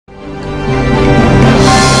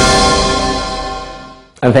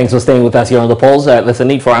And thanks for staying with us here on The Pulse. There's a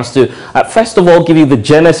need for us to, first of all, give you the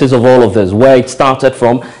genesis of all of this, where it started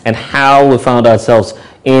from and how we found ourselves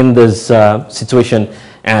in this situation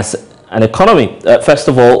as an economy. First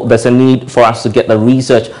of all, there's a need for us to get the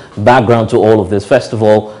research background to all of this. First of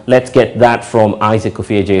all, let's get that from Isaac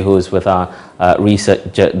Ofieje, who is with our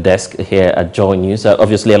research desk here at Joy News.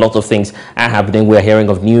 Obviously, a lot of things are happening. We're hearing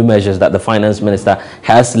of new measures that the finance minister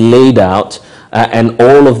has laid out, and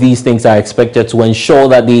all of these things are expected to ensure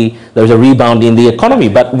that there's a rebound in the economy.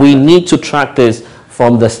 But we need to track this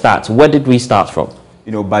from the start. Where did we start from?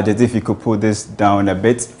 You know, budget, if you could pull this down a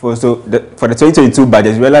bit. For the 2022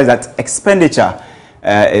 budget, you realize that expenditure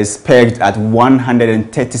is pegged at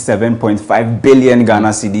 137.5 billion Ghana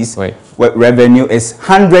cedis. Right. Where revenue is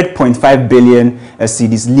 100.5 billion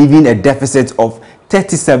cedis, leaving a deficit of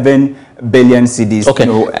 37 billion cedis. Okay,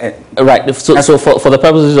 you know, right. So for the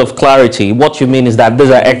purposes of clarity, what you mean is that these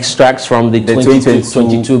are extracts from the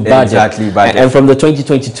 2022 budget. Exactly, budget. And from the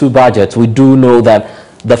 2022 budget, we do know that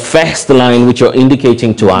the first line which you're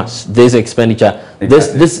indicating to us, this expenditure,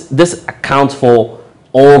 exactly. this accounts for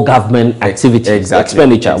all government activities,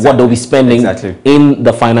 expenditure, what they'll be spending in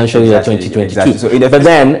the financial year 2022. So but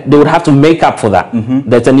then they would have to make up for that.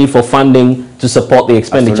 There's a need for funding to support the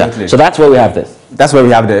expenditure. Absolutely. So that's where we have this. That's where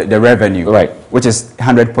we have the revenue, right, which is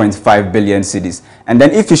 100.5 billion cedis. And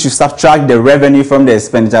then if you should subtract the revenue from the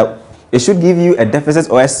expenditure, it should give you a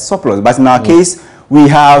deficit or a surplus. But in our case, we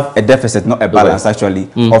have a deficit, not a balance, actually,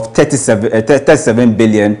 of 37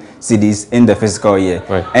 billion cedis in the fiscal year.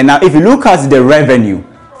 Right. And now, if you look at the revenue,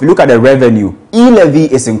 e-levy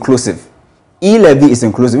is inclusive. E-levy is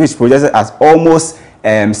inclusive, which projected as almost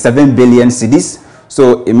 7 billion cedis.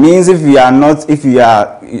 So it means if you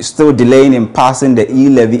are still delaying in passing the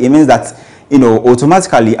e-levy, it means that, you know,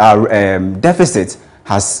 automatically our deficit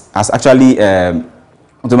has actually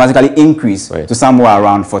automatically increase to somewhere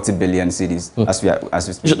around 40 billion cedis as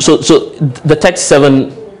we speak. So the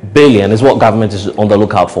 37 billion is what government is on the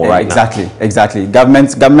lookout for right now. Exactly.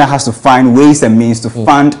 Government has to find ways and means to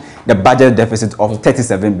fund the budget deficit of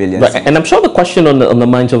 37 billion. Right. And I'm sure the question on the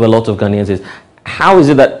minds of a lot of Ghanaians is, how is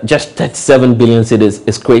it that just 37 billion cedis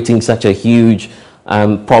is creating such a huge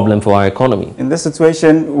problem for our economy? In this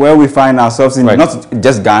situation where we find ourselves in, not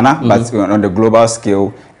just Ghana, but on the global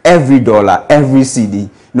scale, every dollar, every cedi, you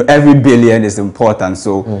know, every billion is important.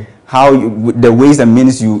 So the ways and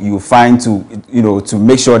means you find to, you know, to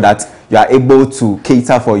make sure that you are able to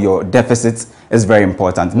cater for your deficits is very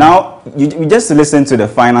important. Now, you just listen to the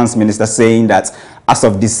finance minister saying that as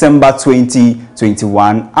of December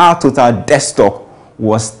 2021, our total debt stock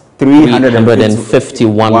was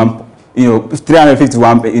 351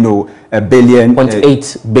 billion.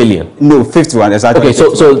 0.8 billion. No, 51. Exactly. Okay,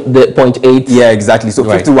 so the 0.8. Yeah, exactly. So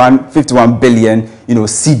 51 billion, you know,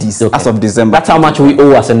 cedis as of December. That's how much we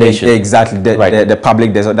owe as a nation. Exactly. The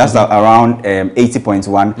public debt. So that's around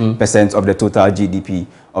 80.1% of the total GDP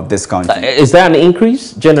of this country. Is there an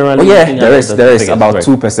increase generally? Oh, yeah, there is about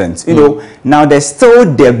 2%. You know, now there's still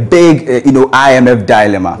the big, you know, IMF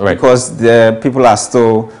dilemma because the people are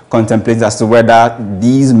still contemplating as to whether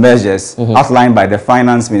these measures outlined by the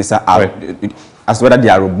finance minister are, as to whether they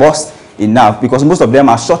are robust enough, because most of them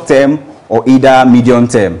are short-term or either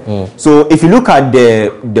medium-term. So if you look at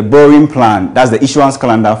the borrowing plan, that's the issuance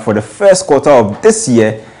calendar for the first quarter of this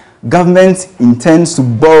year, government intends to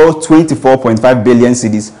borrow 24.5 billion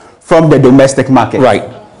cedis from the domestic market. Right.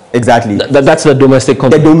 Exactly. That's the domestic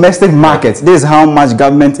content. The domestic market. This is how much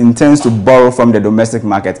government intends to borrow from the domestic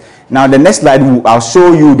market. Now, the next slide, I'll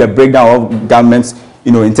show you the breakdown of government's,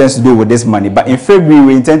 you know, intends to do with this money. But in February,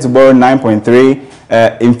 we intend to borrow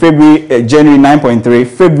 9.3. In February, January 9.3,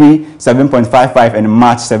 February 7.55, and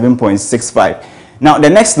March 7.65. Now, the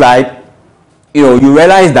next slide, you know, you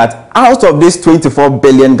realize that out of this 24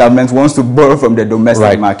 billion government wants to borrow from the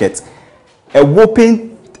domestic market, a whopping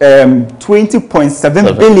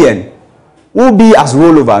 20.7 billion will be as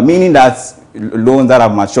rollover, meaning that loans that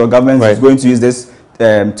have matured, government is going to use this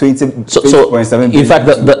 20.7 billion. In fact,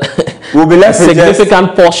 will be left a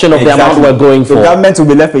significant portion of the amount we're going for. The government will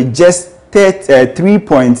be left with just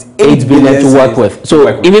 3.8 billion to work with.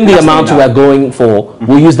 So even the amount we're going for,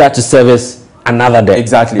 we'll use that to service another debt.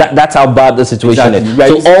 Exactly. That's how bad the situation is.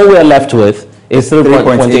 So all we're left with is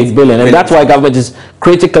 3.8 billion, and that's why government is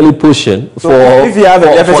critically pushing for if you have a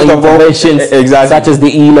deficit of interventions such as the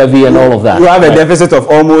e-levy and all of that. You have a deficit of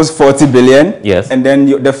almost 40 billion. Yes. And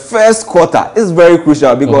then the first quarter is very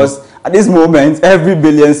crucial because at this moment, every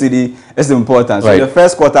billion cedi is important. So the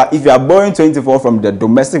first quarter, if you are borrowing 24 from the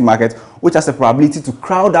domestic market, which has a probability to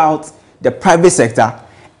crowd out the private sector,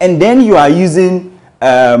 and then you are using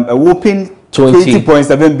a whopping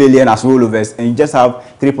 20.7 billion as rollovers, and you just have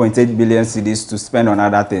 3.8 billion cedis to spend on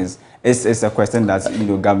other things. It's a question that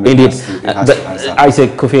government has to answer. Isaac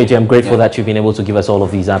Kofi Eji, I'm grateful that you've been able to give us all of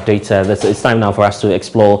these updates. It's time now for us to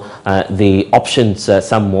explore the options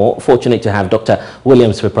some more. Fortunate to have Dr.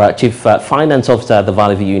 Williams Pipra, Chief Finance Officer at the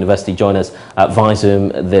Valley View University, join us via Zoom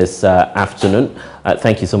this afternoon.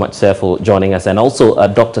 Thank you so much, sir, for joining us. And also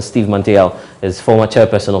Dr. Steve Mantiel is former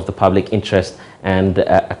chairperson of the Public Interest and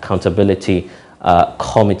Accountability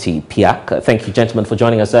Committee, PIAC. Thank you, gentlemen, for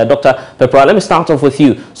joining us. Dr. Pipra, let me start off with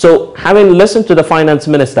you. So, having listened to the finance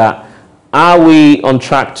minister, are we on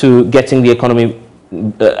track to getting the economy,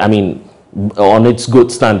 on its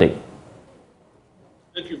good standing?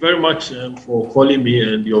 Thank you very much for calling me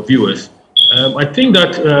and your viewers. I think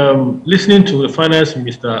that listening to the finance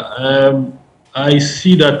minister, I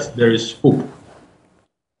see that there is hope.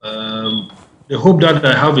 The hope that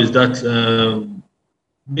I have is that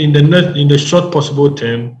in the short possible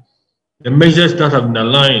term, the measures that have been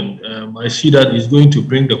aligned, I see that is going to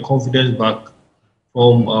bring the confidence back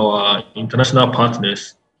from our international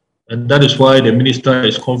partners. And that is why the minister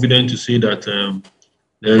is confident to say that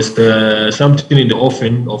there is something in the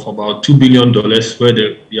offing of about $2 billion where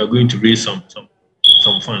they are going to raise some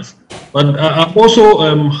funds. But I'm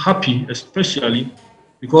also happy, especially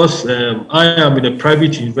because I am in a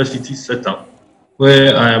private university setup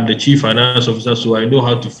where I am the chief finance officer, so I know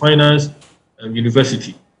how to finance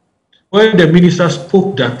university. When the minister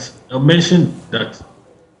spoke that, mentioned that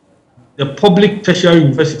the public tertiary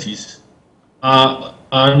universities are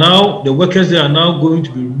now, the workers there are now going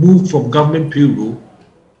to be removed from government payroll,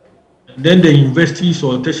 and then the universities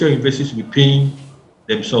or tertiary universities will be paying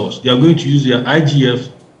themselves. They are going to use their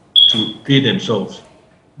IGF to pay themselves.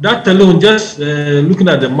 That alone, just looking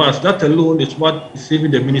at the math, that alone is what is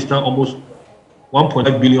saving the minister almost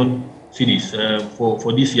 1.5 billion cedis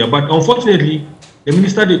for this year. But unfortunately, the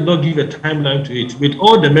minister did not give a timeline to it. With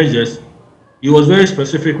all the measures, he was very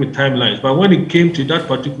specific with timelines. But when it came to that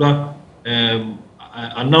particular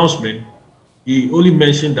announcement, he only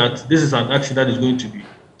mentioned that this is an action that is going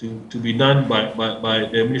to be done by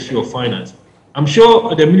the Ministry of Finance. I'm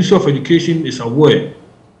sure the Ministry of Education is aware,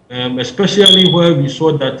 especially where we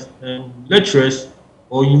saw that lecturers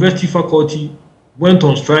or university faculty went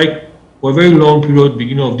on strike for a very long period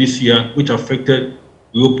beginning of this year, which affected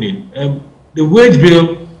reopening. The wage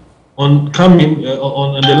bill on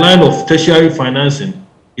the line of tertiary financing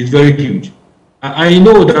is very huge. I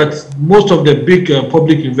know that most of the big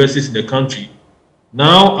public universities in the country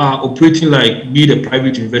now are operating like the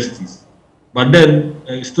private universities, but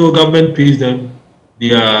then still government pays them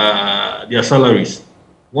their salaries.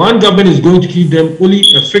 One government is going to give them only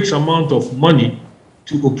a fixed amount of money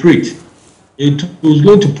to operate. It is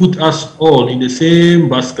going to put us all in the same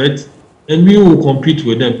basket, and we will compete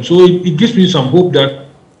with them. So it gives me some hope that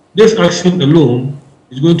this action alone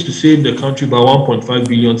is going to save the country by 1.5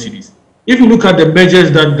 billion cedis. If you look at the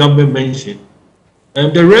measures that government mentioned,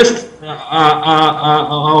 the rest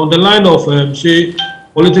are on the line of, say,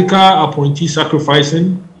 political appointee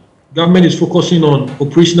sacrificing. Government is focusing on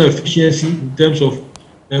operational efficiency in terms of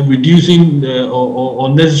reducing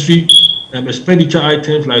unnecessary expenditure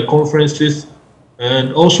items like conferences.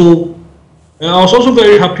 And also, I was also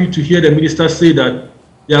very happy to hear the minister say that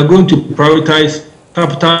they are going to prioritize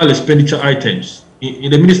capital expenditure items. The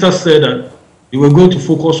minister said that they were going to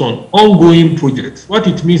focus on ongoing projects. What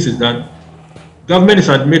it means is that government is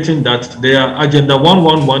admitting that their Agenda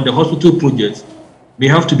 111, the hospital projects, may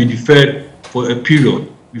have to be deferred for a period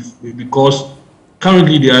because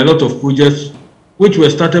currently there are a lot of projects which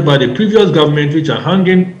were started by the previous government which are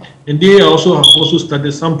hanging, and they also have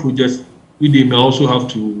started some projects which they may also have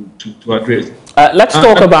to address. Let's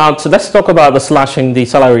talk about the slashing the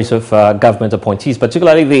salaries of government appointees,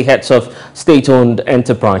 particularly the heads of state-owned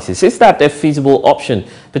enterprises. Is that a feasible option,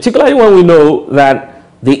 particularly when we know that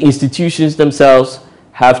the institutions themselves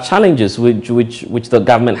have challenges which the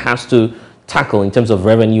government has to tackle in terms of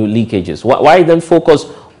revenue leakages? Why then focus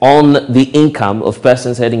on the income of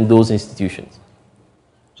persons heading those institutions?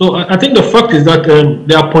 So I think the fact is that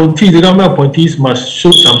the government appointees must show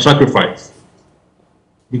some sacrifice.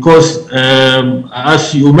 Because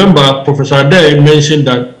as you remember, Professor Adair mentioned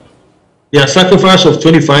that their sacrifice of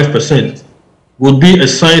 25% would be a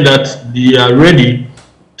sign that they are ready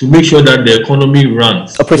to make sure that the economy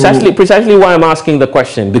runs. Precisely why I'm asking the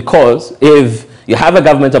question, because if you have a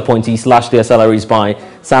government appointee slash their salaries by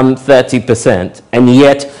some 30%, and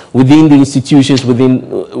yet within the institutions within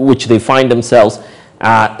which they find themselves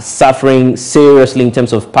suffering seriously in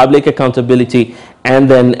terms of public accountability, and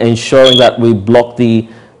then ensuring that we block the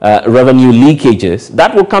revenue leakages,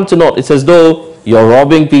 that will come to naught. It's as though you're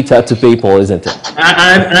robbing Peter to pay Paul, isn't it?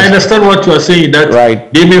 I understand what you are saying. That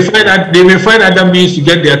right. They may find other means to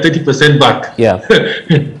get their 30% back. Yeah.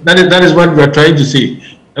 that is what we are trying to say.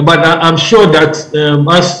 But I'm sure that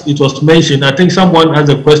as it was mentioned, I think someone has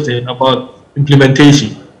a question about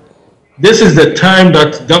implementation. This is the time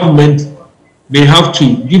that government may have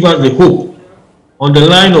to give us the hope on the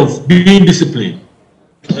line of being disciplined.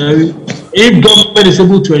 If government is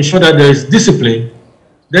able to ensure that there is discipline,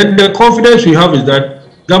 then the confidence we have is that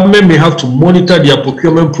government may have to monitor their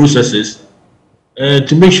procurement processes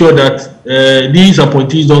to make sure that these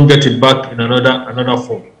appointees don't get it back in another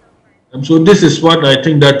form. So this is what I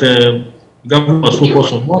think that government must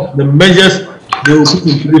focus on. What the measures they will put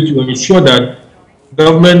in place to ensure that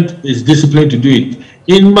government is disciplined to do it.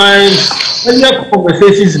 In my earlier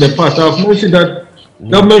conversations in the past, I've mentioned that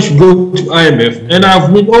government should go to IMF, and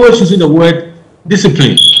I've been always using the word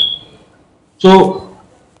discipline. So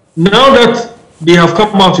now that they have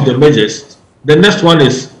come out with the measures, the next one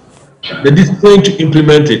is the discipline to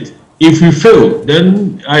implement it. If we fail,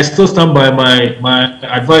 then I still stand by my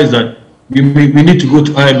advice that we need to go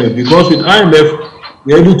to IMF, because with IMF,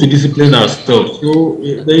 we are able to discipline ourselves. So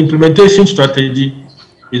the implementation strategy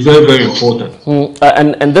is very, very important.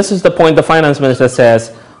 And this is the point the finance minister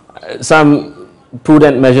says some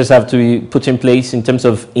prudent measures have to be put in place in terms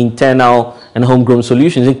of internal and homegrown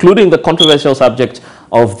solutions, including the controversial subject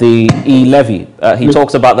of the e-levy. He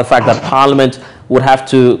talks about the fact that Parliament would have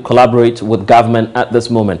to collaborate with government at this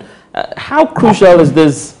moment. How crucial is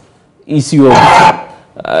this issue of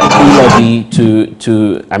e-levy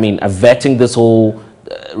to averting this whole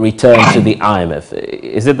return to the IMF?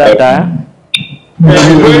 Is it that dire?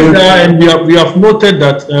 And we have noted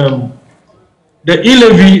that the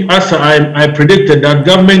e-levy, as I predicted, that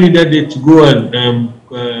government needed it to go and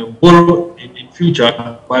borrow in future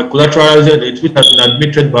by collateralizing it, which has been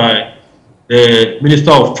admitted by the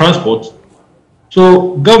Minister of Transport.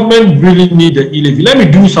 So government really need the e-levy. Let me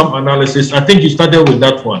do some analysis. I think you started with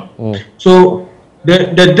that one. So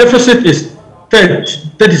the deficit is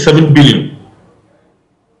 37 billion.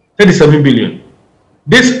 37 billion.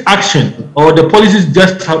 This action or the policies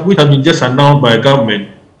which have been just announced by government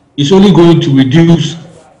is only going to reduce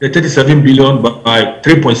the 37 billion by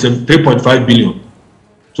 3.5 billion.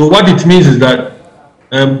 So what it means is that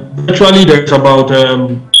actually there's about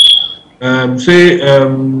say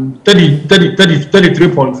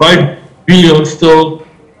 33.5 billion still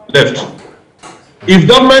left. If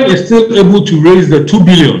government is still able to raise the 2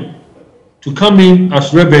 billion to come in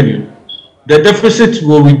as revenue, the deficit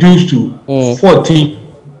will reduce to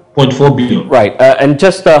 14.4 billion. Right, and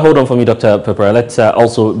just hold on for me, Dr. Pepper. Let's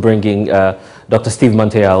also bring in Dr. Steve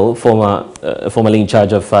Manteao, formerly in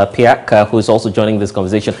charge of PIAC, who is also joining this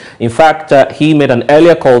conversation. In fact, he made an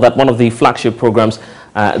earlier call that one of the flagship programs,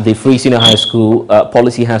 the free senior high school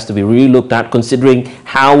policy, has to be relooked at, considering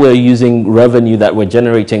how we're using revenue that we're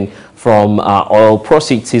generating from oil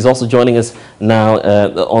proceeds. He's also joining us now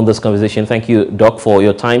on this conversation. Thank you, Doc, for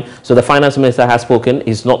your time. So the finance minister has spoken.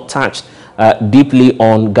 He's not touched deeply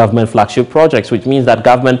on government flagship projects, which means that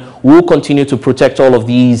government will continue to protect all of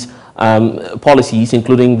these policies,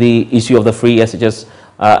 including the issue of the free SHS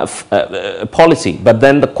policy. But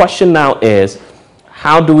then the question now is,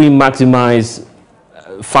 how do we maximize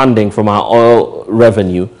funding from our oil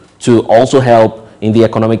revenue to also help in the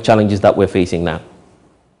economic challenges that we're facing now?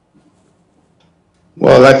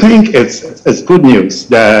 Well, I think it's good news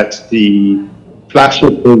that the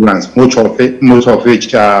flagship programs, most of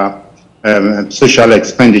which are social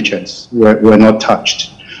expenditures, were not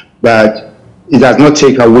touched. But it does not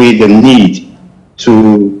take away the need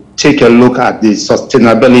to take a look at the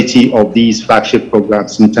sustainability of these flagship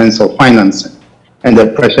programs in terms of financing and the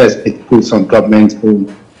pressures it puts on government's own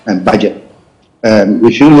budget.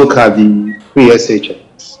 If you look at the free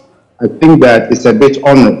SHS, I think that it's a bit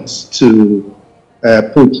onerous to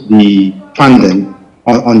put the funding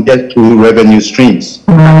on just two revenue streams.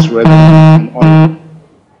 Tax revenue and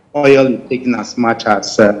oil is taking as much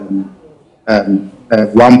as 1.2,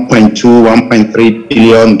 1.3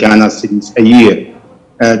 billion Ghana cedis a year.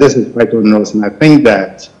 This is quite onerous, and I think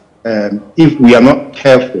that if we are not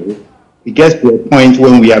careful, it gets to a point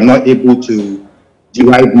when we are not able to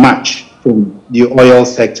derive much from the oil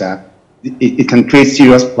sector. It can create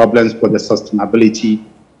serious problems for the sustainability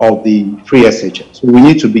of the free SHS. So we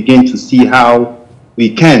need to begin to see how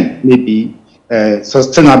we can maybe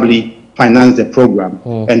sustainably finance the program,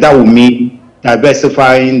 and that will mean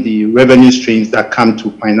diversifying the revenue streams that come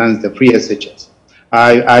to finance the free SHS.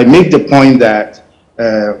 I make the point that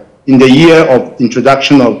in the year of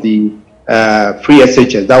introduction of the free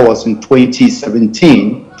SHS, that was in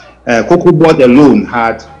 2017, Cocoa Board alone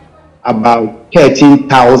had about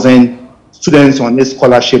 13,000 students on this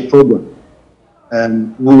scholarship program.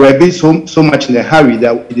 We were being so much in a hurry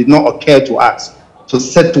that it did not occur to us to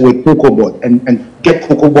settle with Cocoa Board and get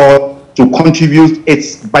Cocoa Board to contribute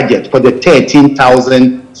its budget for the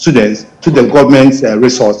 13,000 students to the government's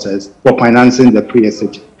resources for financing the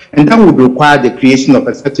pre-SH. And that would require the creation of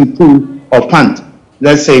a certain pool of funds.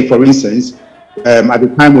 Let's say, for instance, at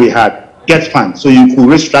the time we had Get Fund, so you could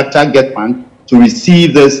restructure Get Fund to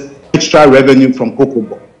receive this extra revenue from Cocoa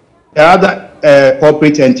Board. There are other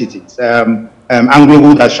corporate entities,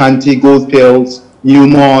 Anglo-Wood, Ashanti, Goldfields,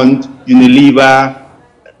 Newmont, Unilever.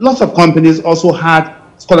 Lots of companies also had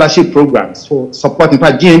scholarship programs for support. In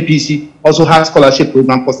fact, GNPC also has scholarship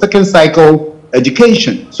program for second cycle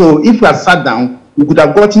education. So if we had sat down, we could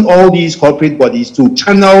have gotten all these corporate bodies to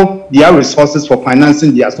channel their resources for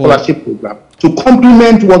financing their scholarship program to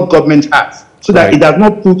complement what government has, so that it does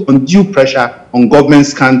not put undue pressure on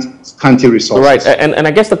government's scanty resources. Right, and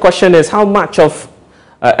I guess the question is, how much of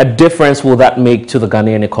a difference will that make to the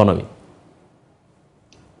Ghanaian economy?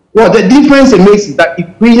 Well, the difference it makes is that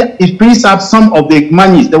it frees up some of the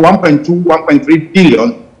monies, the 1.2, 1.3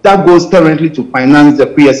 billion that goes currently to finance the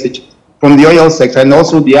pre-SH from the oil sector, and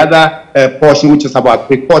also the other portion, which is about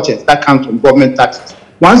 3/4 that comes from government taxes.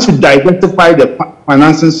 Once you diversify the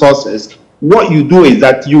financing sources, what you do is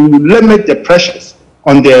that you limit the pressures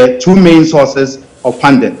on the two main sources of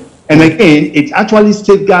funding. And again, it actually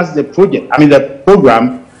safeguards the project, the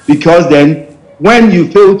program, because then when you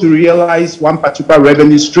fail to realize one particular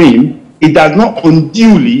revenue stream, it does not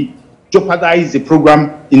unduly jeopardize the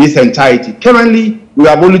program in its entirety. Currently, we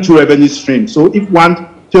have only two revenue streams. So if one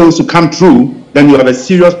fails to come through, then you have a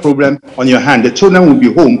serious problem on your hand. The children will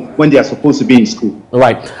be home when they are supposed to be in school.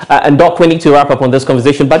 Right. And Doc, we need to wrap up on this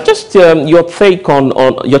conversation, but just your take on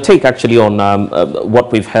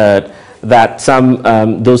what we've heard, that some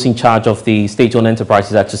those in charge of the state-owned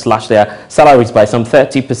enterprises are to slash their salaries by some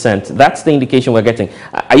 30%. That's the indication we're getting.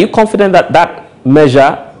 Are you confident that that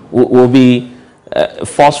measure will be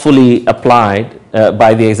forcefully applied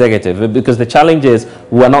by the executive? Because the challenge is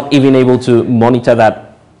we're not even able to monitor that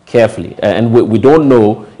carefully, and we don't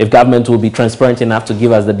know if government will be transparent enough to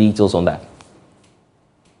give us the details on that.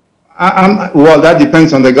 Well, that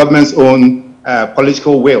depends on the government's own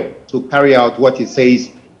political will to carry out what it says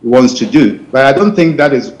it wants to do. But I don't think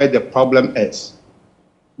that is where the problem is.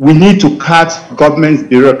 We need to cut government's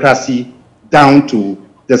bureaucracy down to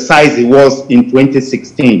the size it was in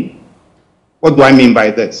 2016. What do I mean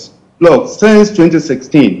by this? Look, since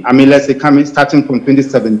 2016, let's say starting from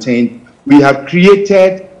 2017, we have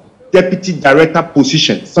created deputy director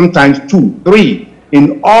positions, sometimes 2, 3,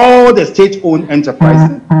 in all the state-owned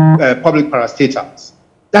enterprises, public parastatals.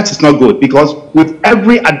 That is not good, because with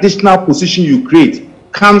every additional position you create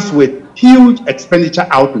comes with huge expenditure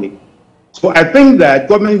outlay. So I think that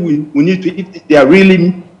government will need to, if they are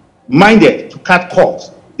really minded to cut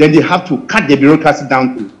costs, then they have to cut the bureaucracy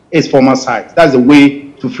down to its former size. That's the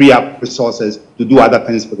way to free up resources to do other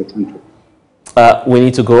things for the country. We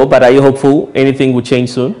need to go, but are you hopeful anything will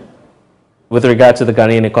change soon with regard to the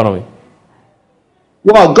Ghanaian economy?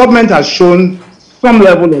 Well, government has shown some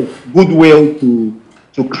level of goodwill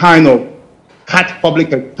to kind of cut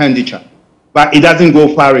public expenditure, but it doesn't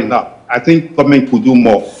go far enough. I think government could do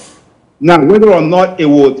more. Now, whether or not it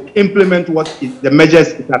would implement the measures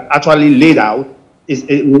it has actually laid out,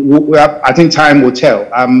 I think time will tell.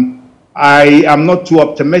 I am not too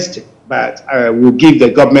optimistic, but I will give the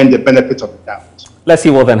government the benefit of the doubt. Let's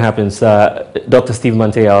see what then happens. Dr. Steve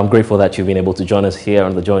Mantea, I'm grateful that you've been able to join us here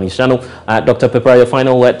on the Joy News channel. Dr. Pepra, your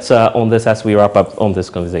final words on this as we wrap up on this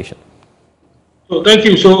conversation. So thank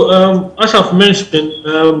you. So as I've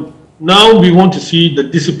mentioned, now we want to see the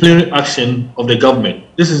disciplinary action of the government.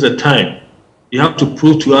 This is the time. You have to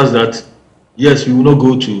prove to us that, yes, we will not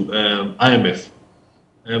go to IMF.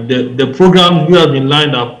 The programs we have been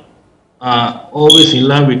lined up are always in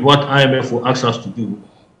line with what IMF will ask us to do.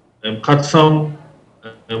 Cut some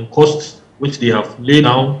costs which they have laid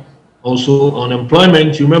down. Also on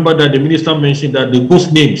employment, you remember that the minister mentioned that the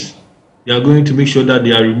ghost names, they are going to make sure that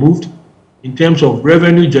they are removed. In terms of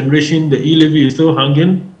revenue generation, the e-levy is still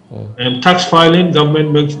hanging. Tax filing,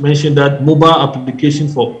 government mentioned that mobile application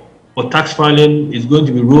for tax filing is going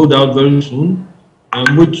to be rolled out very soon,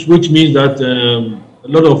 which means that a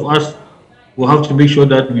lot of us will have to make sure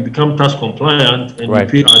that we become tax compliant and we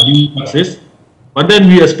pay our due taxes. But then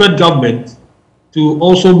we expect government to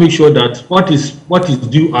also make sure that what is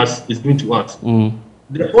due us is given to us.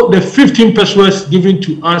 The 15 pesos given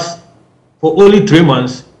to us for only 3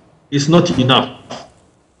 months is not enough.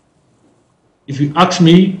 If you ask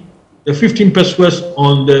me, the 15 pesos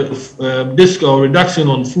on the disc or reduction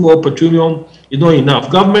on fuel petroleum is not enough.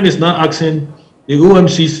 Government is now asking the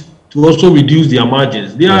OMCs to also reduce their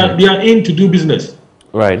margins. They are in to do business.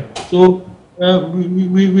 Right. So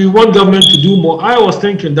we want government to do more. I was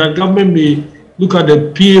thinking that government may look at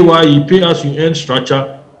the PAYE, pay as you earn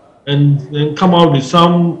structure, and come out with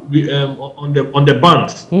some on the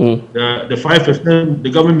banks. The 5%, the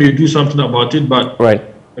government may do something about it, but right.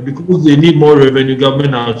 Because they need more revenue,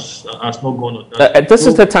 government has not gone on that. This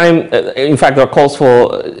is the time, in fact, there are calls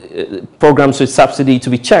for programs with subsidy to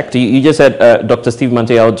be checked. You just said Dr. Steve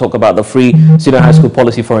Mantea will talk about the free senior high school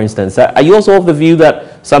policy, for instance. Are you also of the view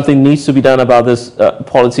that something needs to be done about this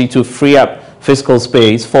policy to free up fiscal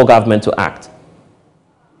space for government to act?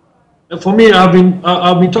 For me, I've been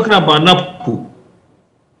talking about NAPCO.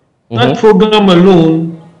 That program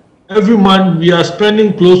alone, every month we are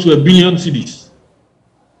spending close to 1 billion cedis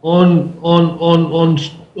on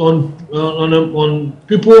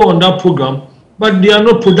people on that program, but they are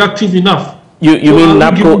not productive enough. You so mean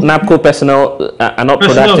NAPCO personnel are not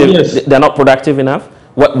productive? Yes. They're not productive enough.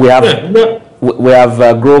 What we have, we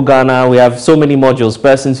have Grow Ghana. We have so many modules.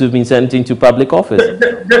 Persons who've been sent into public office.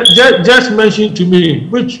 Just mention to me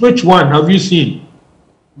which one have you seen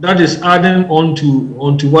that is adding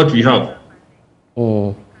onto what we have?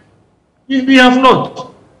 We have not.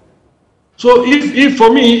 So if for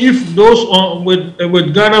me, if those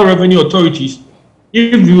with Ghana Revenue Authorities,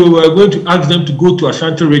 if we were going to ask them to go to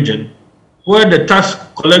Ashanti region, where the tax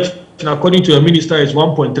collection according to a minister is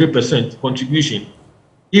 1.3% contribution,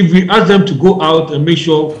 if we ask them to go out and make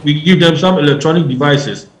sure we give them some electronic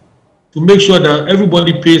devices to make sure that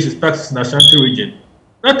everybody pays his taxes in Ashanti region,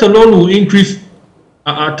 that alone will increase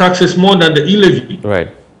our taxes more than the e-levy.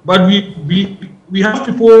 Right. But we have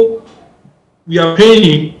people we are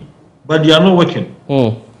paying, but they are not working.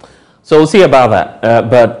 So we'll see about that.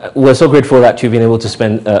 But we're so grateful that you've been able to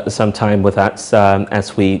spend some time with us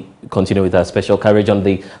as we continue with our special coverage on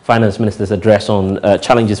the Finance Minister's address on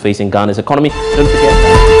challenges facing Ghana's economy. Don't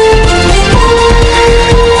forget.